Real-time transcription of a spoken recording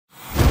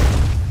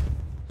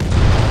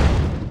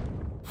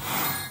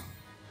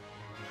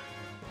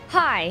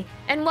Hi,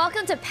 and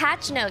welcome to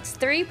Patch Notes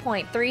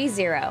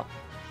 3.30.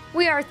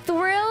 We are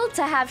thrilled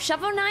to have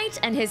Shovel Knight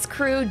and his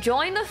crew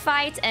join the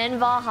fight in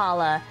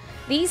Brawlhalla.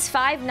 These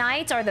 5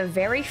 knights are the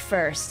very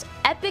first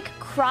epic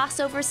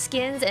crossover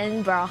skins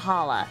in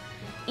Brawlhalla.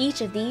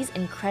 Each of these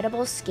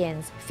incredible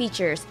skins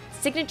features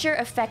signature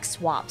effect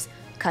swaps,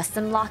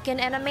 custom lock-in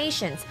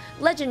animations,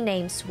 legend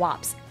name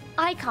swaps,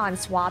 icon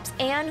swaps,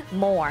 and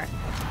more.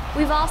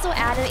 We've also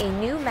added a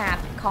new map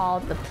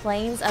called the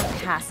Plains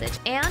of Passage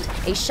and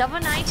a Shovel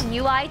Knight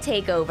UI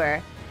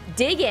takeover.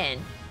 Dig in!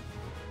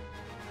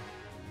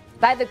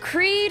 By the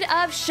creed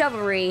of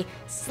chivalry,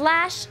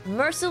 slash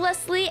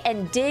mercilessly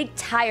and dig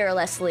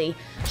tirelessly,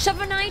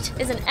 Shovel Knight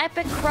is an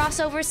epic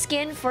crossover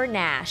skin for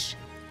Nash.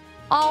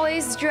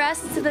 Always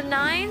dressed to the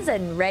nines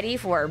and ready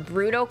for a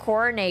brutal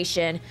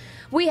coronation,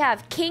 we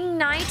have King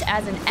Knight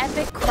as an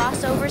epic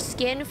crossover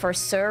skin for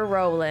Sir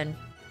Roland.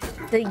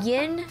 The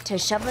yin to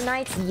Shovel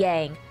Knight's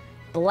yang,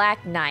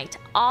 Black Knight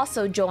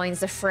also joins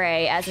the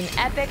fray as an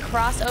epic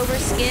crossover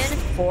skin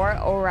for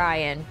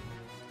Orion.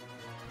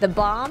 The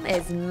bomb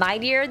is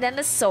mightier than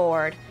the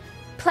sword.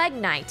 Plague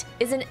Knight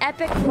is an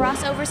epic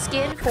crossover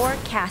skin for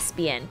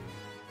Caspian.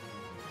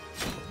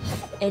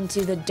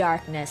 Into the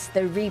darkness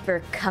the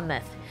Reaper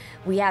cometh.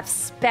 We have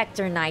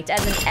Specter Knight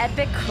as an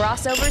epic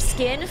crossover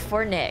skin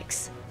for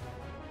Nyx.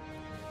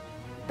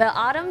 The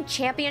Autumn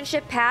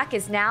Championship Pack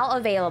is now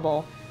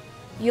available.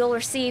 You'll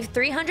receive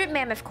 300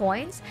 Mammoth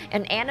Coins,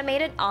 an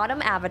animated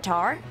Autumn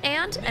avatar,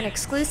 and an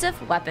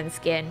exclusive weapon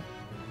skin.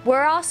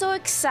 We're also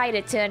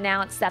excited to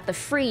announce that the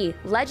free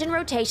Legend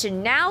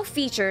Rotation now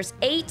features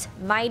 8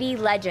 Mighty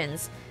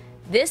Legends.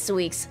 This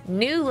week's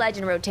new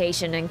Legend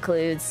Rotation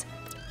includes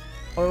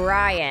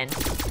Orion,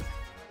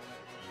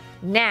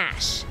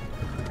 Nash,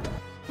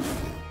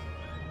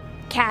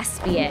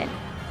 Caspian,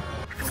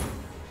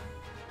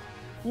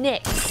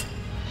 Nyx,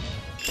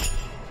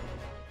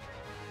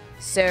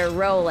 Sir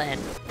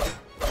Roland,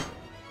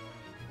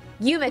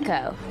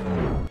 Yumiko,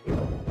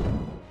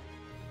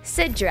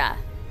 Sidra,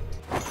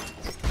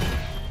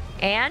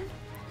 and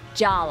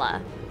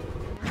Jala.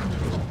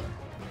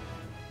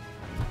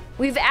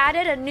 We've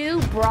added a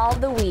new Brawl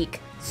of the Week,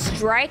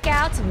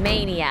 Strikeout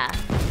Mania.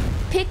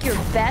 Pick your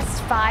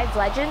best 5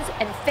 legends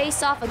and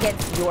face off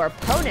against your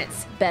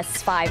opponent's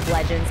best 5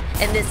 legends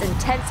in this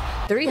intense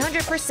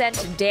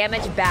 300%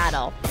 damage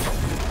battle.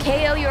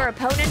 KO your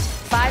opponent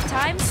 5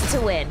 times to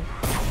win.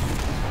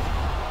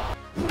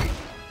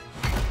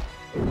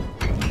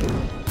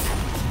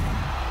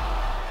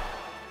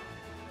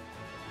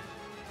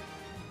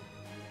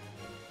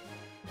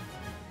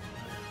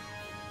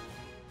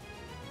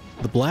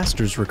 The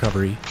Blaster's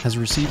recovery has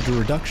received a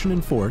reduction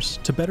in force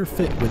to better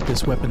fit with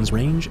this weapon's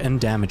range and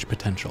damage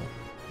potential.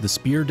 The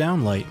Spear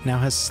Downlight now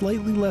has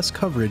slightly less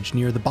coverage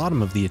near the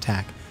bottom of the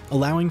attack,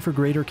 allowing for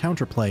greater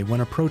counterplay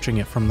when approaching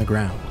it from the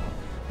ground.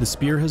 The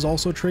Spear has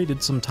also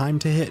traded some time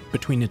to hit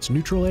between its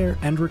neutral air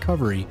and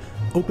recovery,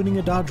 opening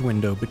a dodge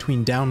window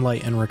between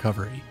Downlight and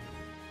recovery.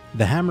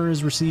 The Hammer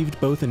has received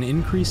both an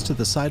increase to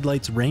the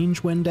sidelight's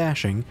range when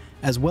dashing,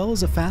 as well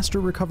as a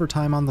faster recover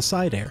time on the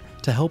side air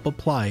to help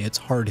apply its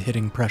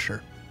hard-hitting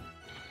pressure.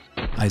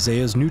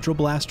 Isaiah's neutral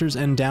blasters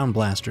and down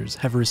blasters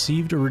have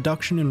received a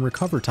reduction in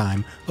recover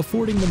time,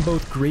 affording them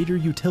both greater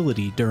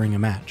utility during a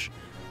match.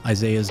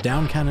 Isaiah's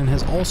down cannon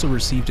has also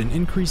received an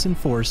increase in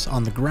force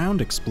on the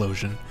ground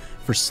explosion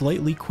for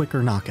slightly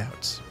quicker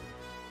knockouts.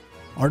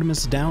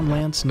 Artemis' down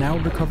lance now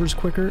recovers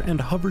quicker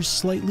and hovers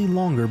slightly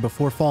longer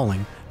before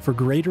falling for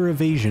greater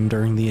evasion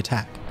during the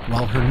attack,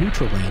 while her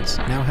neutral lance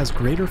now has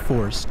greater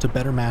force to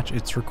better match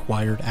its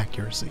required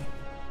accuracy.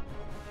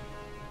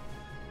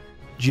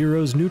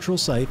 Jiro's neutral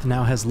scythe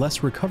now has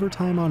less recover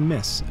time on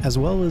miss, as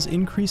well as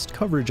increased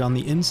coverage on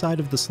the inside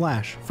of the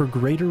slash for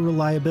greater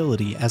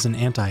reliability as an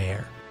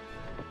anti-air.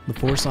 The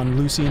force on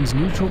Lucian's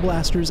neutral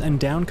blasters and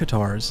down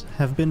katars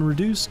have been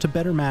reduced to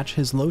better match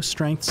his low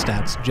strength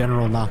stats'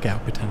 general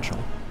knockout potential.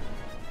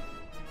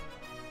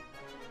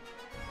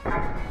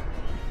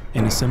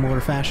 In a similar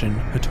fashion,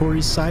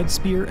 Hattori's side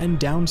spear and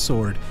down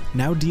sword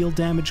now deal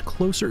damage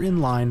closer in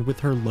line with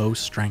her low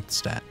strength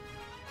stat.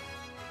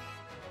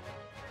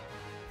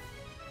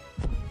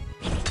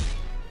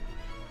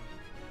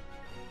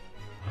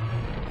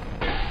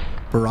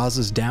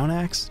 Barazza's down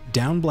axe,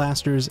 down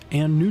blasters,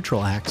 and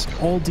neutral axe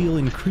all deal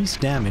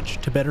increased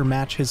damage to better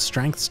match his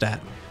strength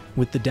stat,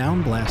 with the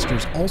down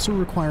blasters also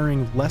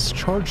requiring less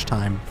charge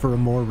time for a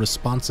more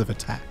responsive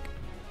attack.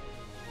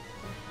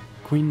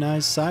 Queen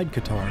Nai's side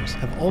katars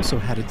have also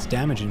had its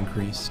damage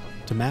increased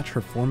to match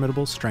her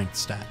formidable strength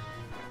stat.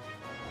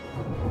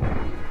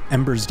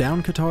 Ember's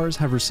down katars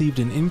have received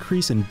an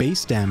increase in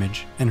base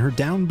damage, and her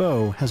down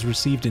bow has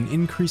received an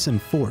increase in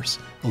force,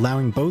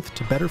 allowing both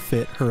to better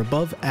fit her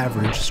above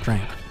average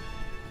strength.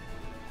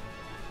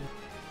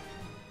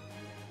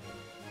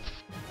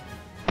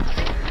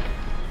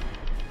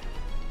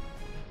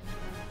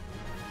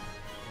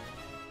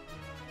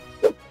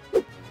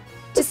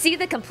 To see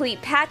the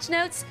complete patch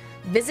notes,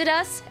 visit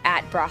us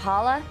at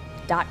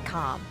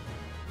Brawlhalla.com.